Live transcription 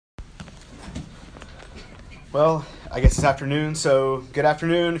Well, I guess it's afternoon, so good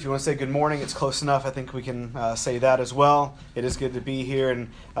afternoon. If you want to say good morning, it's close enough. I think we can say that as well. It is good to be here and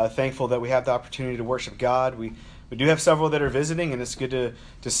thankful that we have the opportunity to worship God. We do have several that are visiting, and it's good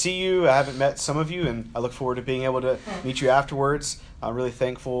to see you. I haven't met some of you, and I look forward to being able to meet you afterwards. I'm really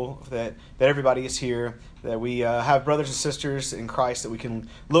thankful that everybody is here, that we have brothers and sisters in Christ that we can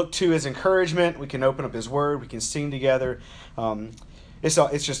look to as encouragement. We can open up His Word. We can sing together. It's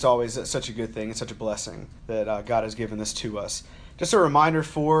just always such a good thing. It's such a blessing that God has given this to us. Just a reminder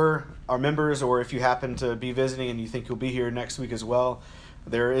for our members, or if you happen to be visiting and you think you'll be here next week as well,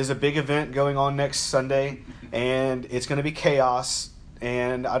 there is a big event going on next Sunday, and it's going to be chaos,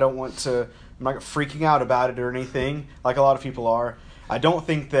 and I'm not freaking out about it or anything like a lot of people are. I don't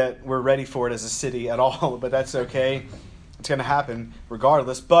think that we're ready for it as a city at all, but that's okay. It's going to happen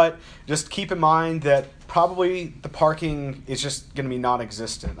regardless, but just keep in mind that probably the parking is just going to be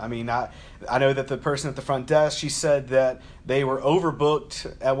non-existent. I mean, I know that the person at the front desk, she said that they were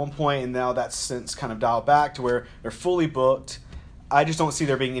overbooked at one point, and now that's since kind of dialed back to where they're fully booked. I just don't see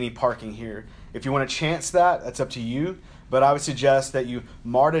there being any parking here. If you want to chance that, that's up to you, but I would suggest that you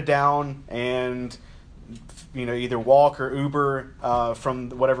MARTA down and either walk or Uber from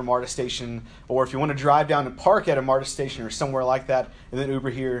whatever MARTA station, or if you want to drive down and park at a MARTA station or somewhere like that, and then Uber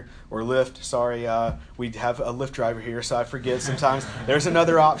here or Lyft. Sorry, we have a Lyft driver here, so I forget sometimes. There's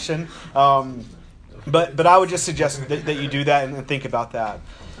another option, but I would just suggest that you do that and think about that.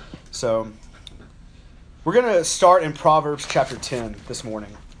 So we're going to start in Proverbs chapter 10 this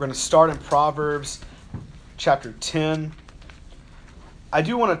morning. We're going to start in Proverbs chapter 10. I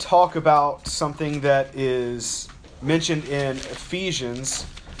do want to talk about something that is mentioned in Ephesians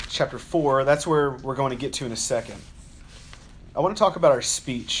chapter 4. That's where we're going to get to in a second. I want to talk about our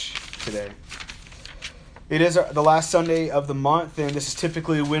speech today. It is the last Sunday of the month, and this is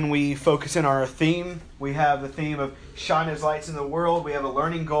typically when we focus in on our theme. We have the theme of shine as lights in the world. We have a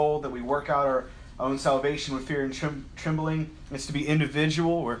learning goal that we work out our own salvation with fear and trembling. It's to be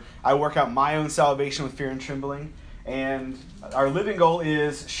individual, where I work out my own salvation with fear and trembling. And our living goal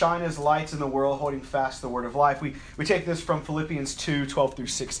is shine as lights in the world, holding fast the word of life. We take this from Philippians 2:12 through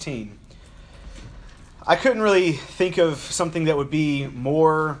 16. I couldn't really think of something that would be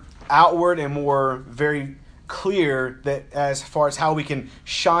more outward and more very clear that as far as how we can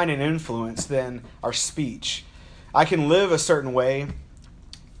shine and influence than our speech. I can live a certain way,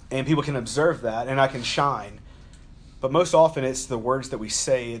 and people can observe that, and I can shine. But most often it's the words that we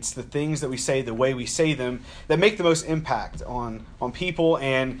say, it's the things that we say, the way we say them, that make the most impact on people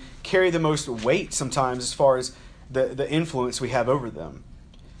and carry the most weight sometimes as far as the influence we have over them.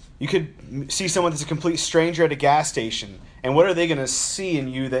 You could see someone that's a complete stranger at a gas station, and what are they going to see in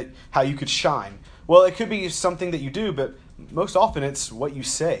you that how you could shine? Well, it could be something that you do, but most often it's what you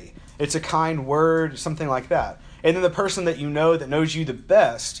say. It's a kind word, something like that. And then the person that you know that knows you the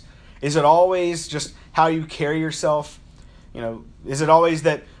best, is it always just how you carry yourself? Is it always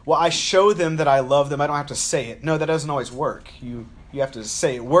that, well, I show them that I love them, I don't have to say it? No, that doesn't always work. You have to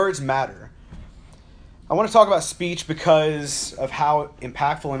say it. Words matter. I want to talk about speech because of how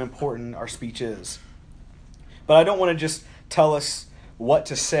impactful and important our speech is. But I don't want to just tell us what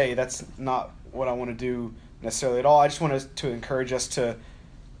to say. That's not what I want to do necessarily at all. I just want to encourage us to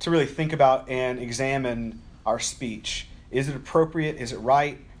really think about and examine our speech. Is it appropriate? Is it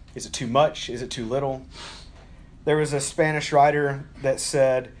right? Is it too much? Is it too little? There was a Spanish writer that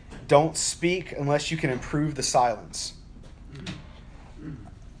said, "Don't speak unless you can improve the silence."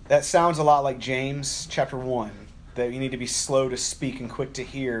 That sounds a lot like James chapter 1, that you need to be slow to speak and quick to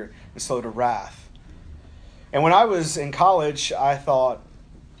hear and slow to wrath. And when I was in college, I thought,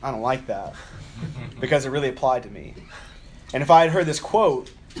 I don't like that, because it really applied to me. And if I had heard this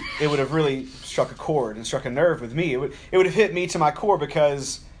quote, it would have really struck a chord and struck a nerve with me. It would have hit me to my core,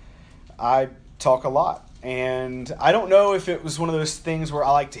 because I talk a lot. And I don't know if it was one of those things where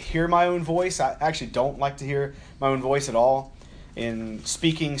I like to hear my own voice. I actually don't like to hear my own voice at all. In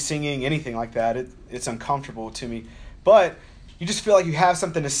speaking, singing, anything like that, it's uncomfortable to me. But you just feel like you have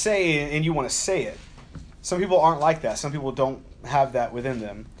something to say and you want to say it. Some people aren't like that. Some people don't have that within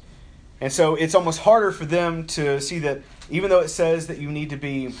them. And so it's almost harder for them to see that even though it says that you need to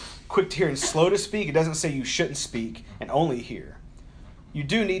be quick to hear and slow to speak, it doesn't say you shouldn't speak and only hear. You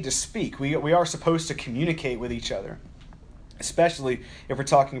do need to speak. We are supposed to communicate with each other, especially if we're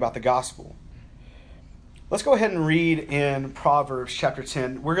talking about the gospel. Let's go ahead and read in Proverbs chapter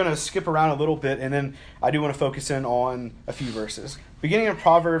 10. We're going to skip around a little bit, and then I do want to focus in on a few verses. Beginning in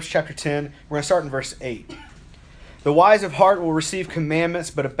Proverbs chapter 10, we're going to start in verse 8. The wise of heart will receive commandments,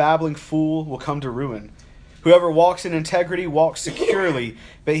 but a babbling fool will come to ruin. Whoever walks in integrity walks securely,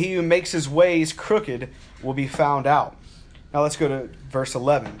 but he who makes his ways crooked will be found out. Now let's go to verse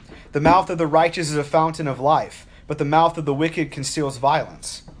 11. The mouth of the righteous is a fountain of life, but the mouth of the wicked conceals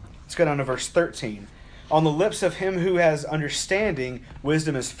violence. Let's go down to verse 13. On the lips of him who has understanding,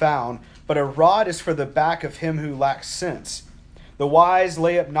 wisdom is found, but a rod is for the back of him who lacks sense. The wise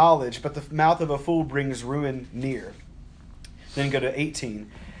lay up knowledge, but the mouth of a fool brings ruin near. Then go to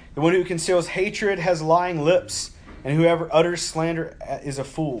 18. The one who conceals hatred has lying lips, and whoever utters slander is a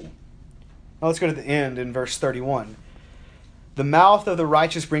fool. Now let's go to the end in verse 31. The mouth of the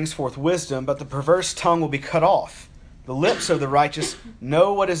righteous brings forth wisdom, but the perverse tongue will be cut off. The lips of the righteous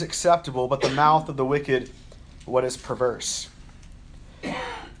know what is acceptable, but the mouth of the wicked what is perverse.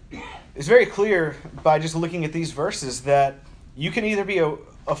 It's very clear by just looking at these verses that you can either be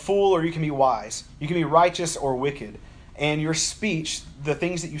a fool or you can be wise. You can be righteous or wicked. And your speech, the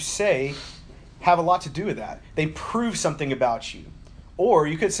things that you say, have a lot to do with that. They prove something about you. Or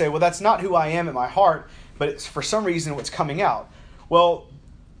you could say, well, that's not who I am at my heart, but it's for some reason what's coming out. Well,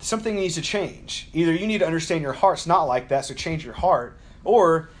 something needs to change. Either you need to understand your heart's not like that, so change your heart,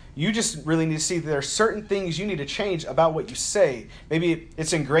 or you just really need to see that there are certain things you need to change about what you say. Maybe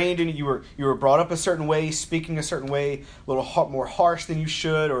it's ingrained in you. You were brought up a certain way, speaking a certain way, a little more harsh than you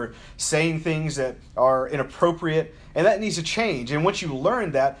should, or saying things that are inappropriate, and that needs to change. And once you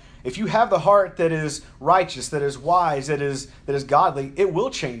learn that, if you have the heart that is righteous, that is wise, that is godly, it will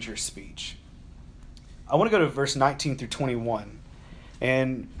change your speech. I want to go to verse 19 through 21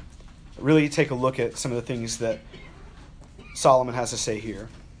 and really take a look at some of the things that Solomon has to say here.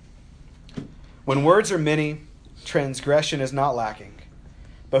 When words are many, transgression is not lacking,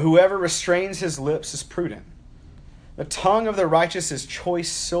 but whoever restrains his lips is prudent. The tongue of the righteous is choice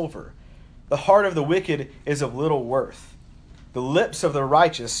silver. The heart of the wicked is of little worth. The lips of the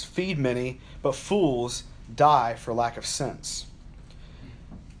righteous feed many, but fools die for lack of sense.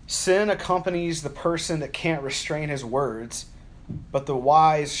 Sin accompanies the person that can't restrain his words, but the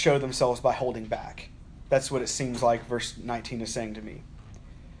wise show themselves by holding back. That's what it seems like verse 19 is saying to me.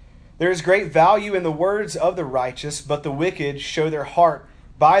 There is great value in the words of the righteous, but the wicked show their heart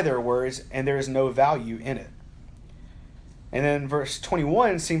by their words, and there is no value in it. And then verse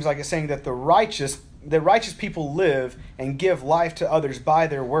 21 seems like it's saying that the righteous people live and give life to others by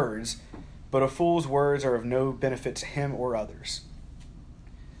their words, but a fool's words are of no benefit to him or others.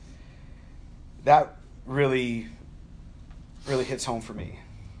 That really, really hits home for me.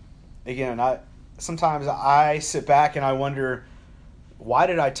 Again, sometimes I sit back and I wonder, why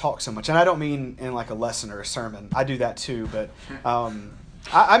did I talk so much? And I don't mean in like a lesson or a sermon. I do that too, but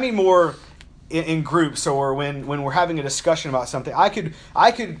I mean more in groups or when we're having a discussion about something. I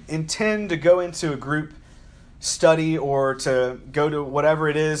could intend to go into a group study or to go to whatever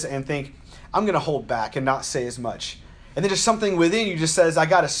it is and think, I'm going to hold back and not say as much. And then just something within you just says, I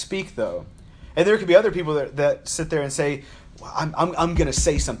got to speak though. And there could be other people that sit there and say, well, I'm going to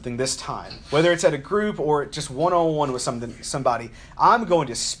say something this time. Whether it's at a group or just one-on-one with somebody, I'm going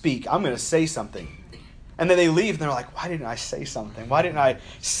to speak. I'm going to say something. And then they leave and they're like, why didn't I say something? Why didn't I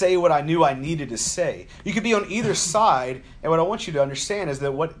say what I knew I needed to say? You could be on either side. And what I want you to understand is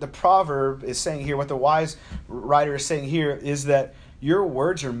that what the proverb is saying here, what the wise writer is saying here, is that your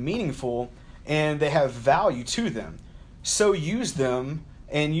words are meaningful and they have value to them. So use them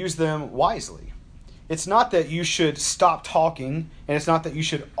and use them wisely. It's not that you should stop talking, and it's not that you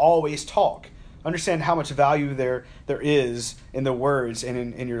should always talk. Understand how much value there is in the words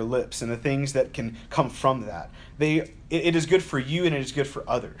and in your lips and the things that can come from that. It is good for you and it is good for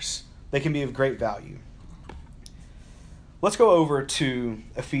others. They can be of great value. Let's go over to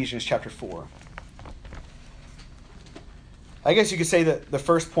Ephesians chapter 4. I guess you could say that the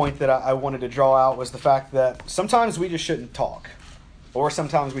first point that I wanted to draw out was the fact that sometimes we just shouldn't talk, or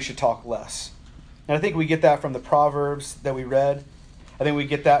sometimes we should talk less. And I think we get that from the Proverbs that we read. I think we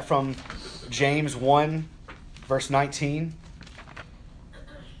get that from James 1, verse 19.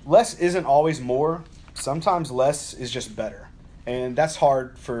 Less isn't always more. Sometimes less is just better. And that's a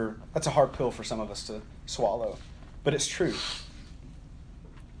hard pill for some of us to swallow. But it's true.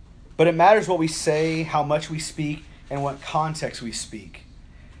 But it matters what we say, how much we speak, and what context we speak.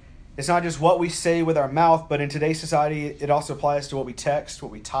 It's not just what we say with our mouth, but in today's society, it also applies to what we text,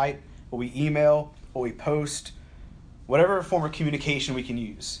 what we type, what we email, what we post, whatever form of communication we can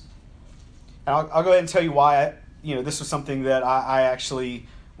use. And I'll go ahead and tell you why this was something that I actually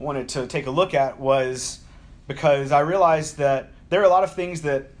wanted to take a look at, was because I realized that there are a lot of things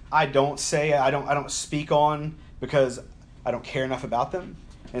that I don't say, I don't speak on because I don't care enough about them.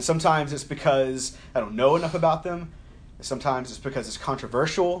 And sometimes it's because I don't know enough about them. Sometimes it's because it's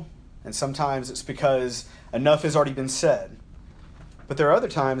controversial. And sometimes it's because enough has already been said. But there are other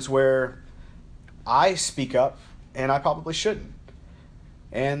times where I speak up and I probably shouldn't.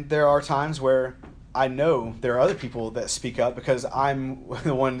 And there are times where I know there are other people that speak up because I'm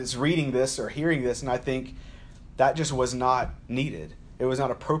the one that's reading this or hearing this, and I think that just was not needed. It was not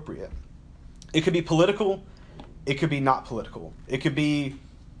appropriate. It could be political. It could be not political. It could be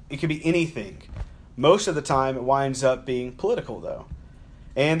anything. Most of the time it winds up being political, though.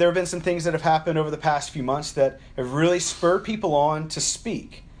 And there have been some things that have happened over the past few months that have really spurred people on to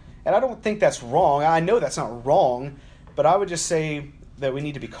speak. And I don't think that's wrong. I know that's not wrong, but I would just say that we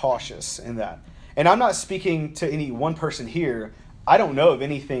need to be cautious in that. And I'm not speaking to any one person here. I don't know of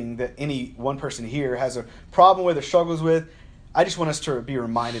anything that any one person here has a problem with or struggles with. I just want us to be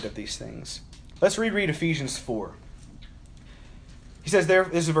reminded of these things. Let's reread Ephesians 4. He says there,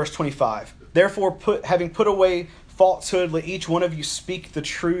 this is verse 25. Therefore, having put away falsehood, let each one of you speak the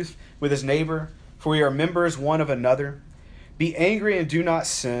truth with his neighbor, for we are members one of another. Be angry and do not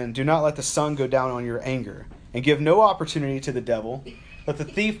sin. Do not let the sun go down on your anger, and give no opportunity to the devil. Let the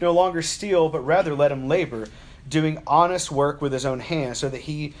thief no longer steal, but rather let him labor, doing honest work with his own hands, so that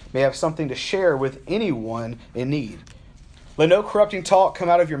he may have something to share with anyone in need. Let no corrupting talk come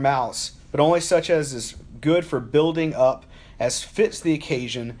out of your mouths, but only such as is good for building up, as fits the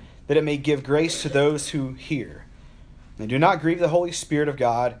occasion, that it may give grace to those who hear. And do not grieve the Holy Spirit of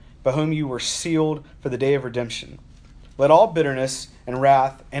God, by whom you were sealed for the day of redemption. Let all bitterness and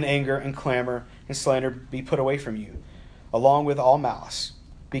wrath and anger and clamor and slander be put away from you, along with all malice.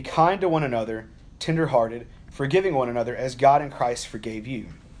 Be kind to one another, tender-hearted, forgiving one another as God in Christ forgave you.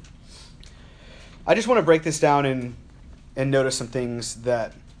 I just want to break this down and notice some things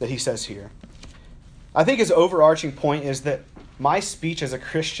that he says here. I think his overarching point is that my speech as a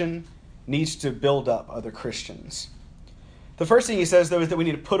Christian needs to build up other Christians. The first thing he says, though, is that we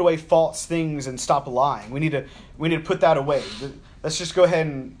need to put away false things and stop lying. We need to put that away. Let's just go ahead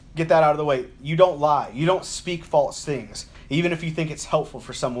and get that out of the way. You don't lie. You don't speak false things, even if you think it's helpful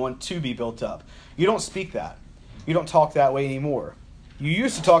for someone to be built up. You don't speak that. You don't talk that way anymore. You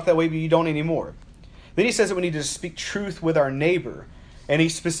used to talk that way, but you don't anymore. Then he says that we need to speak truth with our neighbor. And he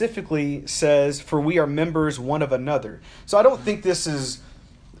specifically says, for we are members one of another. So I don't think this is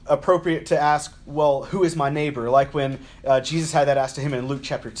appropriate to ask, well, who is my neighbor? Like when Jesus had that asked to him in Luke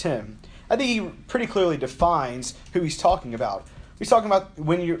chapter 10. I think he pretty clearly defines who he's talking about. He's talking about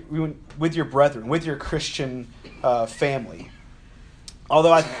with your brethren, with your Christian family.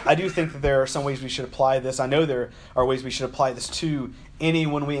 Although I do think that there are some ways we should apply this. I know there are ways we should apply this to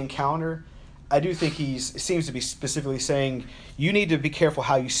anyone we encounter. I do think he seems to be specifically saying you need to be careful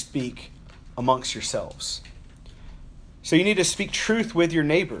how you speak amongst yourselves. So you need to speak truth with your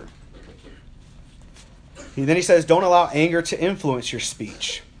neighbor. Then he says, don't allow anger to influence your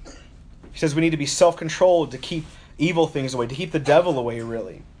speech. He says we need to be self-controlled to keep evil things away, to keep the devil away,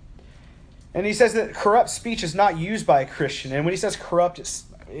 really. And he says that corrupt speech is not used by a Christian. And when he says corrupt,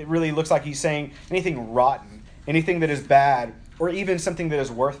 it really looks like he's saying anything rotten, anything that is bad, or even something that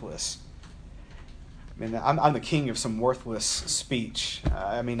is worthless. I mean, I'm the king of some worthless speech.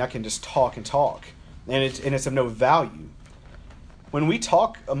 I can just talk and talk, and it's of no value. When we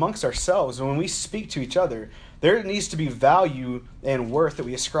talk amongst ourselves, and when we speak to each other, there needs to be value and worth that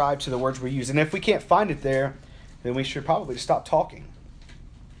we ascribe to the words we use. And if we can't find it there, then we should probably stop talking.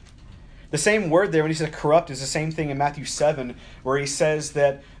 The same word there when he says corrupt is the same thing in Matthew 7, where he says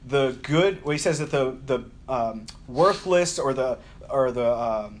that the worthless or the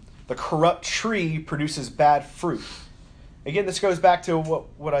corrupt tree produces bad fruit. Again, this goes back to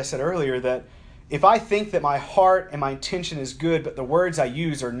what I said earlier, that if I think that my heart and my intention is good, but the words I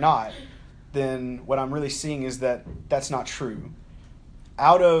use are not, then what I'm really seeing is that that's not true.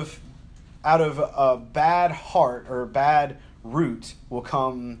 Out of a bad heart or a bad root will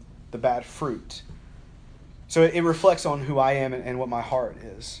come the bad fruit. So it reflects on who I am and what my heart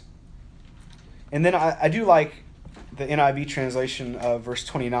is. And then I do like the NIV translation of verse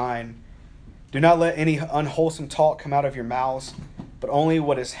 29. Do not let any unwholesome talk come out of your mouths, but only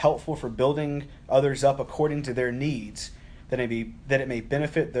what is helpful for building others up according to their needs, that it may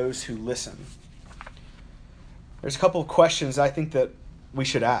benefit those who listen. There's a couple of questions I think that we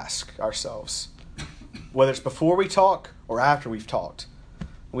should ask ourselves, whether it's before we talk or after we've talked.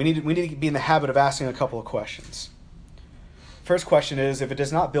 We need to be in the habit of asking a couple of questions. First question is, if it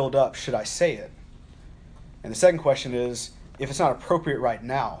does not build up, should I say it? And the second question is, if it's not appropriate right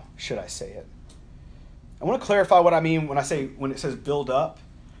now, should I say it? I want to clarify what I mean when it says build up.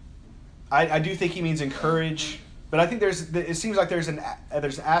 I do think he means encourage, but I think it seems like there's an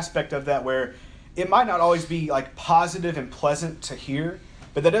aspect of that where it might not always be like positive and pleasant to hear,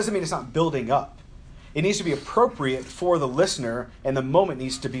 but that doesn't mean it's not building up. It needs to be appropriate for the listener, and the moment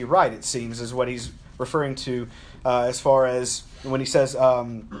needs to be right, it seems, is what he's referring to as far as when he says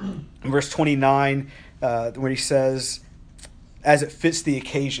in verse 29, when he says, as it fits the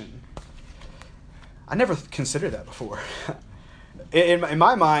occasion. I never considered that before. In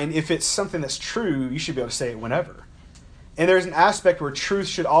my mind, if it's something that's true, you should be able to say it whenever. And there's an aspect where truth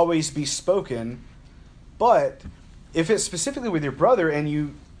should always be spoken, but if it's specifically with your brother and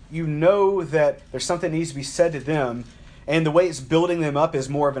you know that there's something that needs to be said to them, and the way it's building them up is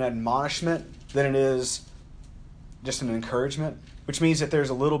more of an admonishment than it is just an encouragement, which means that there's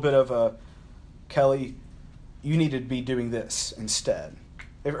a little bit of a, Kelly, you need to be doing this instead,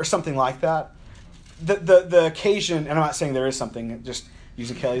 or something like that. The occasion, and I'm not saying there is something, just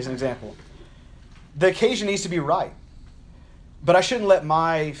using Kelly as an example. The occasion needs to be right. But I shouldn't let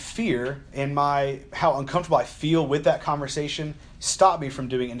my fear and how uncomfortable I feel with that conversation stop me from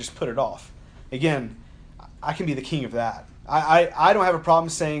doing it and just put it off. Again, I can be the king of that. I don't have a problem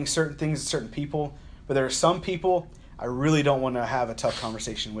saying certain things to certain people, but there are some people I really don't want to have a tough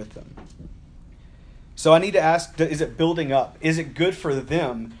conversation with them. So I need to ask, is it building up? Is it good for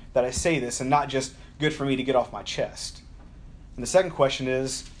them that I say this and not just good for me to get off my chest? And the second question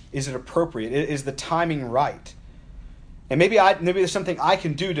is it appropriate? Is the timing right? And maybe there's something I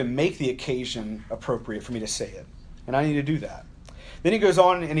can do to make the occasion appropriate for me to say it. And I need to do that. Then he goes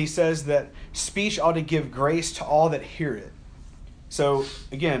on and he says that speech ought to give grace to all that hear it. So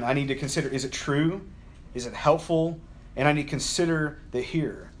again, I need to consider, is it true? Is it helpful? And I need to consider the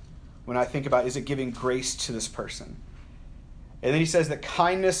hearer when I think about, is it giving grace to this person? And then he says that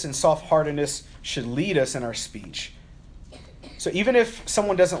kindness and soft-heartedness should lead us in our speech. So even if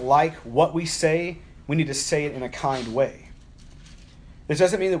someone doesn't like what we say, we need to say it in a kind way. This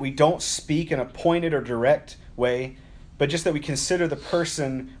doesn't mean that we don't speak in a pointed or direct way, but just that we consider the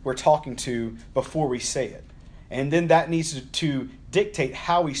person we're talking to before we say it. And then that needs to dictate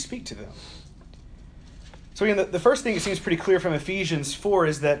how we speak to them. So again, the first thing that seems pretty clear from Ephesians 4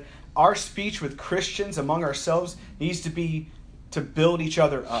 is that our speech with Christians among ourselves needs to be to build each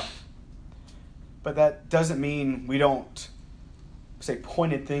other up. But that doesn't mean we don't say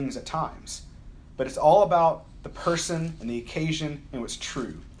pointed things at times. But it's all about the person and the occasion and what's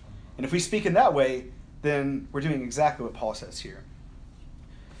true. And if we speak in that way, then we're doing exactly what Paul says here.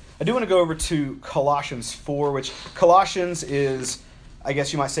 I do want to go over to Colossians 4, which Colossians is, I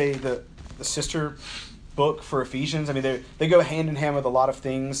guess you might say, the sister book for Ephesians. I mean, they go hand in hand with a lot of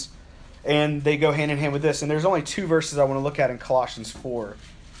things, and they go hand in hand with this. And there's only two verses I want to look at in Colossians 4.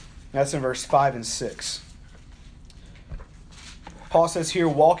 That's in verse 5 and 6. Paul says here,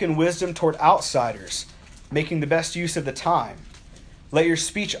 walk in wisdom toward outsiders, making the best use of the time. Let your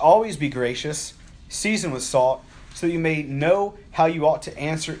speech always be gracious, seasoned with salt, so that you may know how you ought to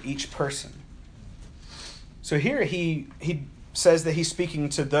answer each person. So here he says that he's speaking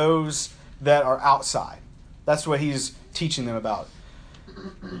to those that are outside. That's what he's teaching them about.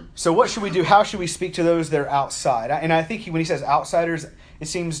 So what should we do? How should we speak to those that are outside? And I think when he says outsiders, it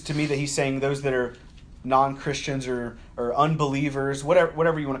seems to me that he's saying those that are non-Christians or unbelievers,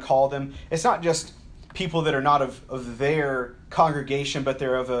 whatever you want to call them. It's not just people that are not of their congregation, but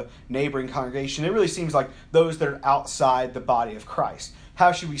they're of a neighboring congregation. It really seems like those that are outside the body of Christ.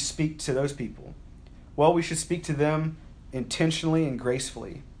 How should we speak to those people? Well, we should speak to them intentionally and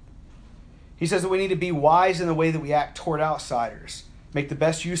gracefully. He says that we need to be wise in the way that we act toward outsiders. Make the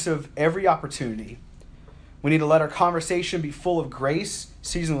best use of every opportunity. We need to let our conversation be full of grace,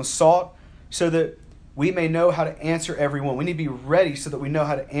 seasoned with salt, so that we may know how to answer everyone. We need to be ready so that we know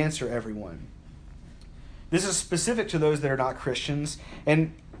how to answer everyone. This is specific to those that are not Christians.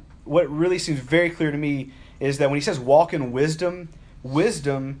 And what really seems very clear to me is that when he says walk in wisdom,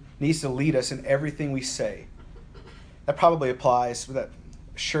 wisdom needs to lead us in everything we say. That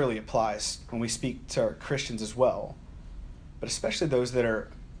surely applies when we speak to our Christians as well. But especially those that are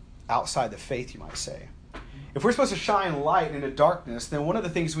outside the faith, you might say. If we're supposed to shine light into darkness, then one of the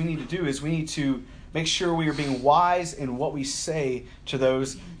things we need to do is we need to make sure we are being wise in what we say to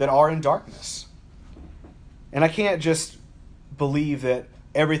those that are in darkness. And I can't just believe that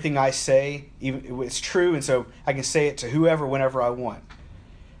everything I say, it's true, and so I can say it to whoever, whenever I want.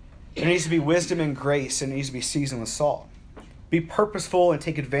 There needs to be wisdom and grace, and it needs to be seasoned with salt. Be purposeful and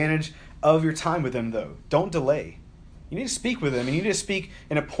take advantage of your time with them, though. Don't delay. You need to speak with them, and you need to speak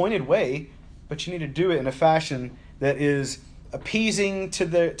in a pointed way, but you need to do it in a fashion that is appeasing to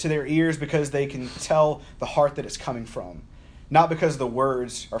their ears because they can tell the heart that it's coming from, not because the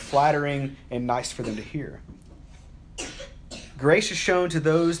words are flattering and nice for them to hear. Grace is shown to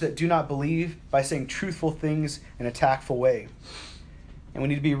those that do not believe by saying truthful things in a tactful way. And we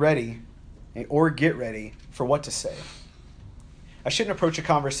need to be ready or get ready for what to say. I shouldn't approach a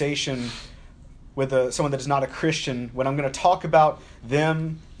conversation with someone that is not a Christian when I'm going to talk about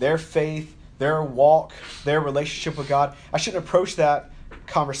them, their faith, their walk, their relationship with God. I shouldn't approach that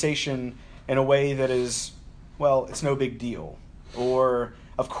conversation in a way that is, well, it's no big deal. Or,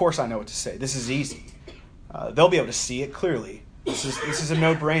 of course I know what to say. This is easy. They'll be able to see it clearly. This is a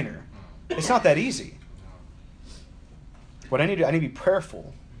no-brainer. It's not that easy. I need to be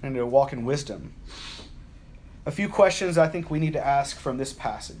prayerful and to walk in wisdom. A few questions I think we need to ask from this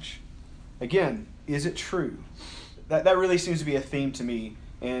passage. Again, is it true? That really seems to be a theme to me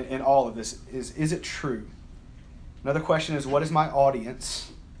in all of this. Is it true? Another question is, what is my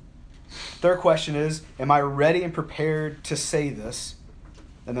audience? Third question is, am I ready and prepared to say this?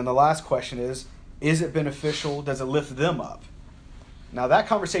 And then the last question is it beneficial? Does it lift them up? Now, that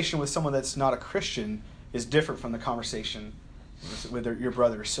conversation with someone that's not a Christian is different from the conversation with your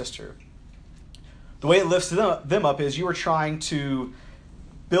brother or sister. The way it lifts them up is you are trying to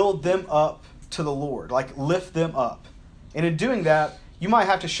build them up to the Lord, like lift them up. And in doing that, you might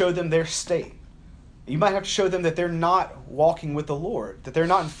have to show them their state. You might have to show them that they're not walking with the Lord, that they're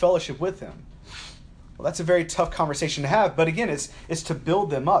not in fellowship with Him. Well, that's a very tough conversation to have, but again, it's to build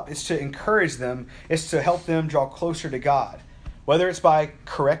them up. It's to encourage them. It's to help them draw closer to God. Whether it's by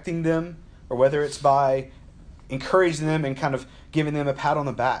correcting them or whether it's by encouraging them and kind of giving them a pat on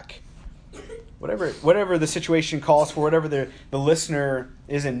the back. Whatever the situation calls for, whatever the listener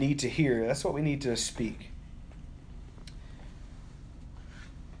is in need to hear, that's what we need to speak.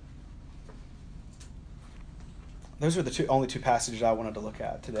 Those are the only two passages I wanted to look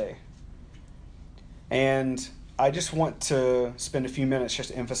at today. And I just want to spend a few minutes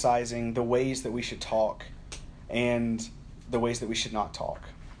just emphasizing the ways that we should talk and the ways that we should not talk.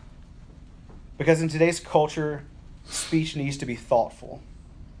 Because in today's culture, speech needs to be thoughtful.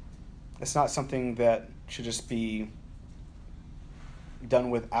 It's not something that should just be done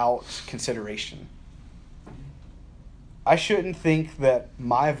without consideration. I shouldn't think that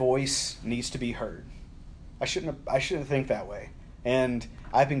my voice needs to be heard. I shouldn't think that way. And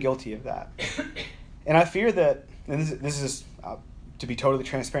I've been guilty of that. And I fear that, and this is to be totally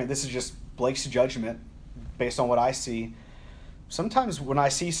transparent, this is just Blake's judgment based on what I see. Sometimes when I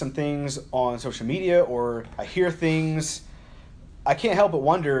see some things on social media or I hear things, I can't help but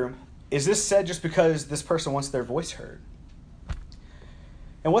wonder, is this said just because this person wants their voice heard?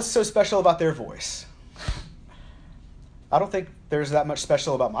 And what's so special about their voice? I don't think there's that much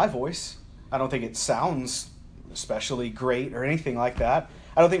special about my voice. I don't think it sounds especially great or anything like that.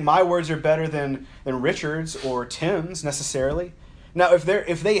 I don't think my words are better than Richard's or Tim's necessarily. Now,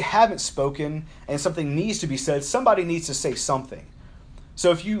 if they haven't spoken and something needs to be said, somebody needs to say something.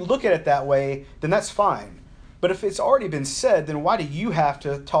 So if you look at it that way, then that's fine. But if it's already been said, then why do you have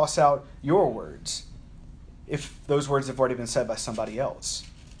to toss out your words if those words have already been said by somebody else?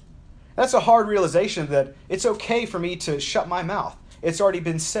 That's a hard realization that it's okay for me to shut my mouth. It's already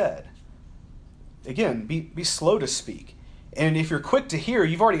been said. Again, be slow to speak. And if you're quick to hear,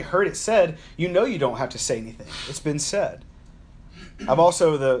 you've already heard it said, you know you don't have to say anything. It's been said. I'm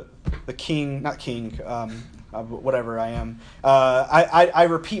also the king, not king, whatever I am. I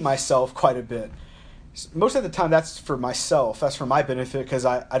repeat myself quite a bit. Most of the time that's for myself. That's for my benefit because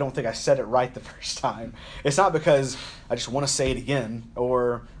I don't think I said it right the first time. It's not because I just want to say it again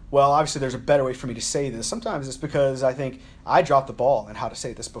or, well, obviously there's a better way for me to say this. Sometimes it's because I think I dropped the ball in how to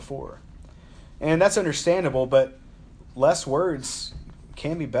say this before. And that's understandable, but less words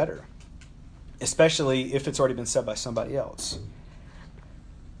can be better, especially if it's already been said by somebody else.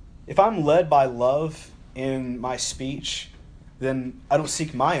 If I'm led by love in my speech, then I don't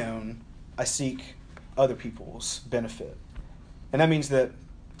seek my own, I seek other people's benefit. And that means that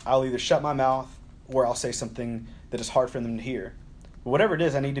I'll either shut my mouth or I'll say something that is hard for them to hear. But whatever it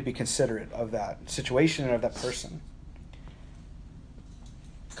is, I need to be considerate of that situation and of that person.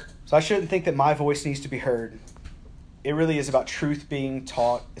 So I shouldn't think that my voice needs to be heard. It really is about truth being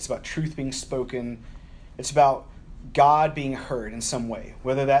taught. It's about truth being spoken. It's about God being heard in some way,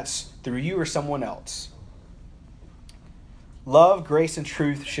 whether that's through you or someone else. Love, grace, and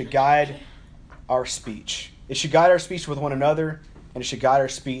truth should guide our speech. It should guide our speech with one another, and it should guide our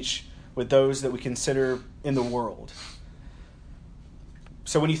speech with those that we consider in the world.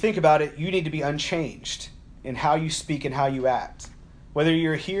 So when you think about it, you need to be unchanged in how you speak and how you act. Whether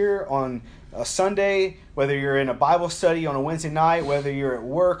you're here on a Sunday, whether you're in a Bible study on a Wednesday night, whether you're at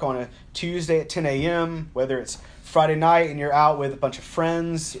work on a Tuesday at 10 a.m., whether it's Friday night and you're out with a bunch of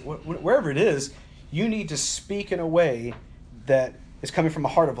friends, wherever it is, you need to speak in a way that is coming from a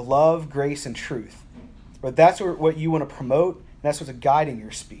heart of love, grace, and truth. But that's what you want to promote, that's what's guiding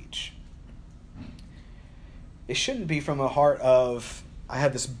your speech. It shouldn't be from a heart of, I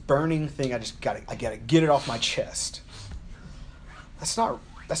have this burning thing, I gotta get it off my chest. That's not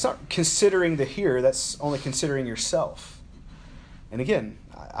considering the hearer, that's only considering yourself. And again,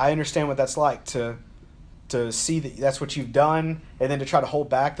 I understand what that's like to see that that's what you've done and then to try to hold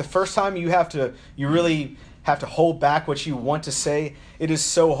back. The first time you really have to hold back what you want to say, it is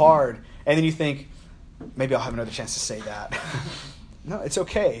so hard. And then you think, maybe I'll have another chance to say that. No, it's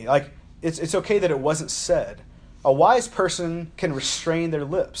okay. Like, it's okay that it wasn't said. A wise person can restrain their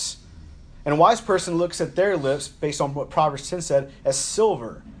lips. And a wise person looks at their lips, based on what Proverbs 10 said, as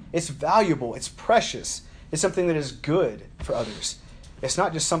silver. It's valuable. It's precious. It's something that is good for others. It's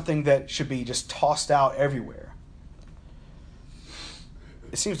not just something that should be just tossed out everywhere.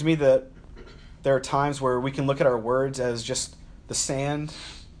 It seems to me that there are times where we can look at our words as just the sand,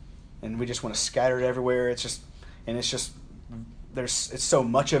 and we just want to scatter it everywhere. It's so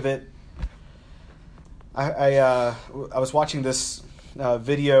much of it. I was watching this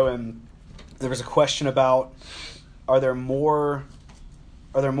video, and there was a question about, are there more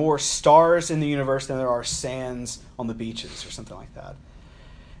stars in the universe than there are sands on the beaches, or something like that?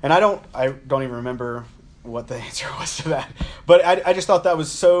 And I don't even remember what the answer was to that. But I just thought that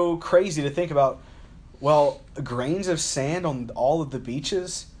was so crazy to think about. Well, grains of sand on all of the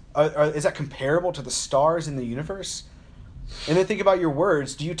beaches, is that comparable to the stars in the universe? And then think about your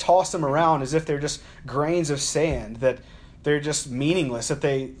words. Do you toss them around as if they're just grains of sand, that they're just meaningless, that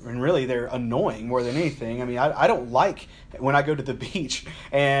they're annoying more than anything? I mean, I don't like when I go to the beach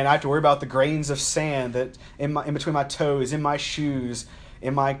and I have to worry about the grains of sand that in between my toes, in my shoes,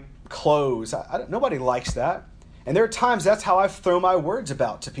 in my clothes. Nobody likes that. And there are times that's how I've thrown my words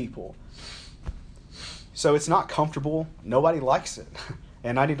about to people. So it's not comfortable. Nobody likes it.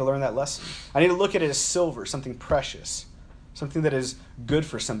 And I need to learn that lesson. I need to look at it as silver, something precious, something that is good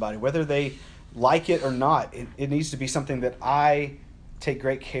for somebody. Whether they like it or not, it needs to be something that I take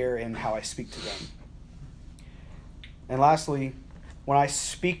great care in how I speak to them. And lastly, when I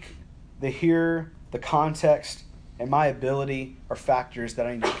speak, the hearer, the context, and my ability are factors that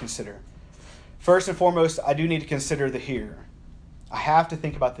I need to consider. First and foremost, I do need to consider the hearer. I have to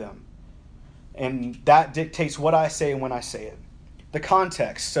think about them. And that dictates what I say and when I say it. The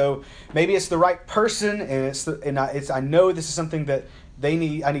context. So maybe it's the right person, and I know this is something that I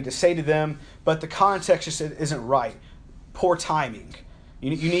need to say to them, but the context just isn't right. Poor timing.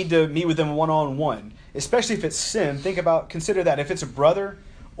 You need to meet with them one-on-one, especially if it's sin. Consider that. If it's a brother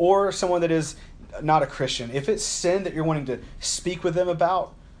or someone that is not a Christian, if it's sin that you're wanting to speak with them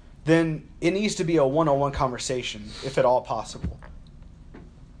about, then it needs to be a one-on-one conversation, if at all possible.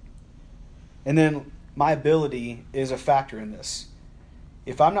 And then my ability is a factor in this.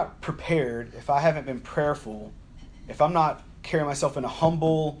 If I'm not prepared, if I haven't been prayerful, if I'm not carrying myself in a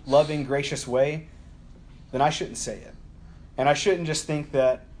humble, loving, gracious way, then I shouldn't say it. And I shouldn't just think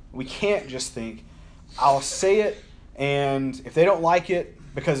that, we can't just think, I'll say it, and if they don't like it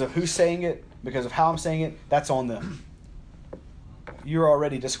because of who's saying it, because of how I'm saying it, that's on them. You're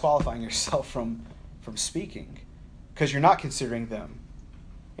already disqualifying yourself from speaking, because you're not considering them.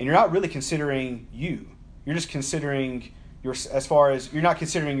 And you're not really considering you. You're just considering you're not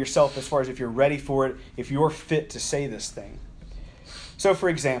considering yourself as far as if you're ready for it, if you're fit to say this thing. So for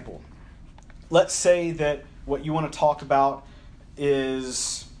example, let's say that what you want to talk about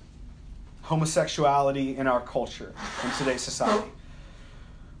is homosexuality in our culture, in today's society.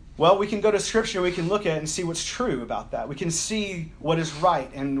 Well, we can go to Scripture and we can look at it and see what's true about that. We can see what is right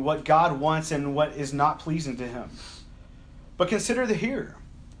and what God wants and what is not pleasing to Him. But consider the hearer.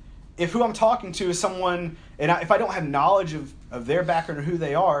 If who I'm talking to is someone, and if I don't have knowledge of their background or who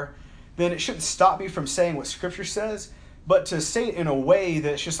they are, then it shouldn't stop me from saying what Scripture says, but to say it in a way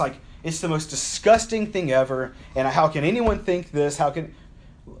that's just like, it's the most disgusting thing ever, and how can anyone think this?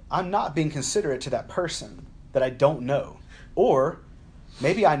 I'm not being considerate to that person that I don't know. Or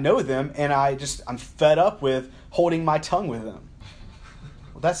maybe I know them and I'm fed up with holding my tongue with them.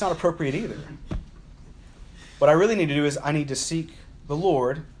 Well, that's not appropriate either. What I really need to do is I need to seek the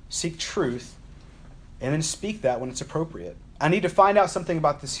Lord, seek truth, and then speak that when it's appropriate. I need to find out something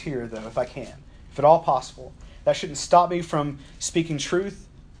about this here, though, if I can, if at all possible. That shouldn't stop me from speaking truth,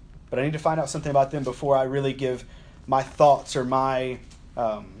 but I need to find out something about them before I really give my thoughts or my,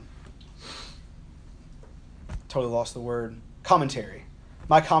 totally lost the word, commentary.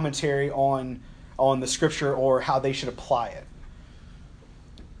 My commentary on the Scripture or how they should apply it.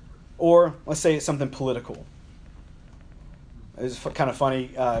 Or let's say it's something political. It was kind of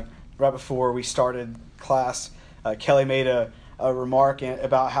funny. Right before we started class, Kelly made a remark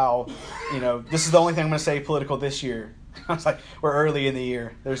about how, this is the only thing I'm going to say political this year. I was like, we're early in the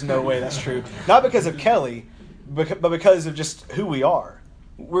year. There's no way that's true. Not because of Kelly, but because of just who we are.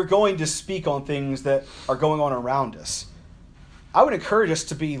 We're going to speak on things that are going on around us. I would encourage us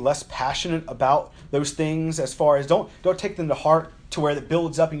to be less passionate about those things, as far as don't take them to heart to where it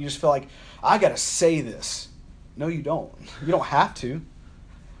builds up and you just feel like, I got to say this. No, you don't. You don't have to.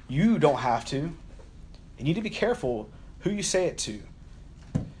 You don't have to. You need to be careful who you say it to.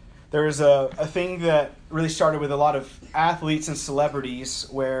 There was a thing that really started with a lot of athletes and celebrities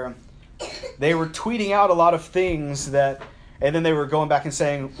where they were tweeting out a lot of things that, and then they were going back and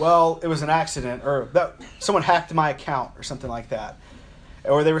saying, well, it was an accident, or that someone hacked my account, or something like that.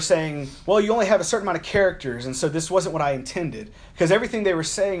 Or they were saying, well, you only have a certain amount of characters, and so this wasn't what I intended. Because everything they were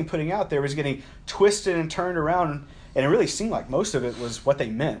saying and putting out there was getting twisted and turned around, and it really seemed like most of it was what they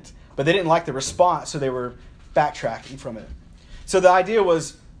meant. But they didn't like the response, so they were backtracking from it. So the idea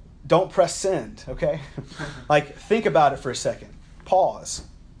was, don't press send, okay? Like, think about it for a second. Pause.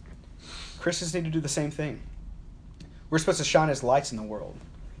 Christians need to do the same thing. We're supposed to shine as lights in the world.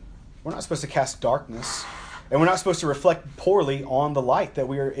 We're not supposed to cast darkness. And we're not supposed to reflect poorly on the light that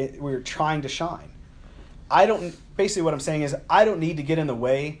we're trying to shine. Basically what I'm saying is, I don't need to get in the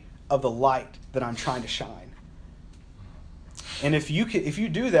way of the light that I'm trying to shine. And if you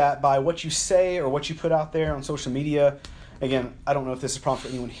do that by what you say or what you put out there on social media, again, I don't know if this is a problem for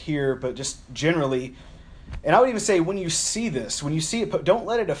anyone here, but just generally, and I would even say when you see it, don't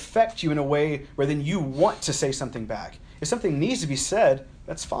let it affect you in a way where then you want to say something back. If something needs to be said,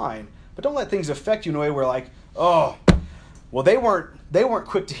 that's fine. But don't let things affect you in a way where like, oh, well, they weren't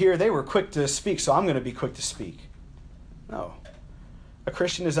quick to hear, they were quick to speak, so I'm going to be quick to speak. No. A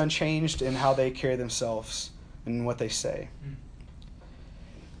Christian is unchanged in how they carry themselves and what they say.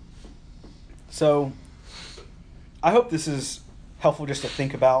 So, I hope this is helpful just to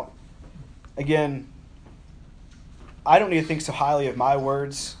think about. Again, I don't need to think so highly of my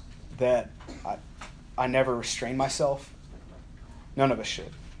words that I never restrain myself. None of us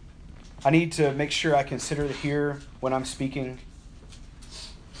should. I need to make sure I consider the here when I'm speaking.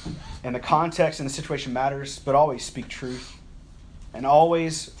 And the context and the situation matters, but always speak truth. And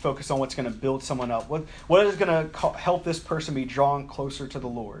always focus on what's going to build someone up. What is going to help this person be drawn closer to the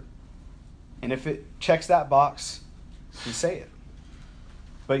Lord? And if it checks that box, then say it.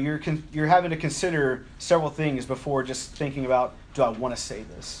 But you're having to consider several things before just thinking about, do I want to say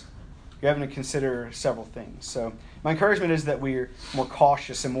this? You're having to consider several things. So my encouragement is that we're more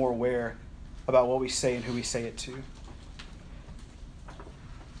cautious and more aware about what we say and who we say it to.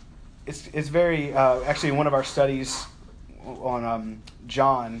 It's very, actually in one of our studies on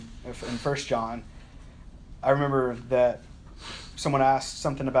John, in 1 John, I remember that someone asked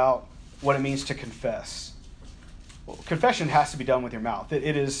something about what it means to confess. Well, confession has to be done with your mouth.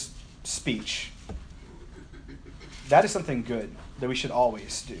 It is speech. That is something good that we should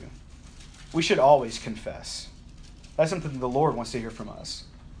always do. We should always confess. That's something the Lord wants to hear from us.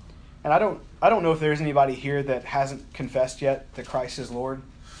 And I don't know if there's anybody here that hasn't confessed yet that Christ is Lord.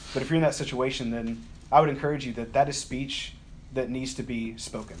 But if you're in that situation, then I would encourage you that is speech that needs to be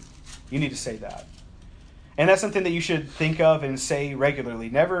spoken. You need to say that. And that's something that you should think of and say regularly.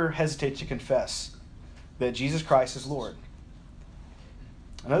 Never hesitate to confess that Jesus Christ is Lord.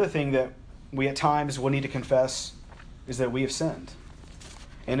 Another thing that we at times will need to confess is that we have sinned.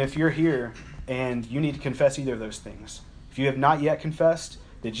 And if you're here and you need to confess either of those things, if you have not yet confessed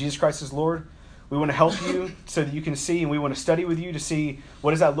that Jesus Christ is Lord, we want to help you so that you can see, and we want to study with you to see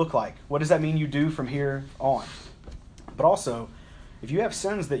what does that look like? What does that mean you do from here on? But also, if you have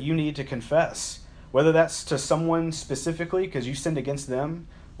sins that you need to confess, whether that's to someone specifically because you sinned against them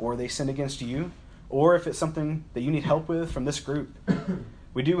or they sinned against you, or if it's something that you need help with from this group,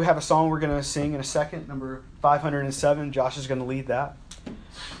 we do have a song we're going to sing in a second, number 507. Josh is going to lead that.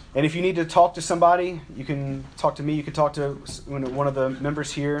 And if you need to talk to somebody, you can talk to me, you can talk to one of the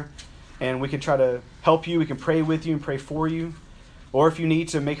members here, and we can try to help you. We can pray with you and pray for you. Or if you need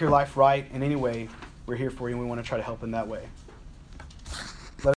to make your life right in any way, we're here for you and we want to try to help in that way.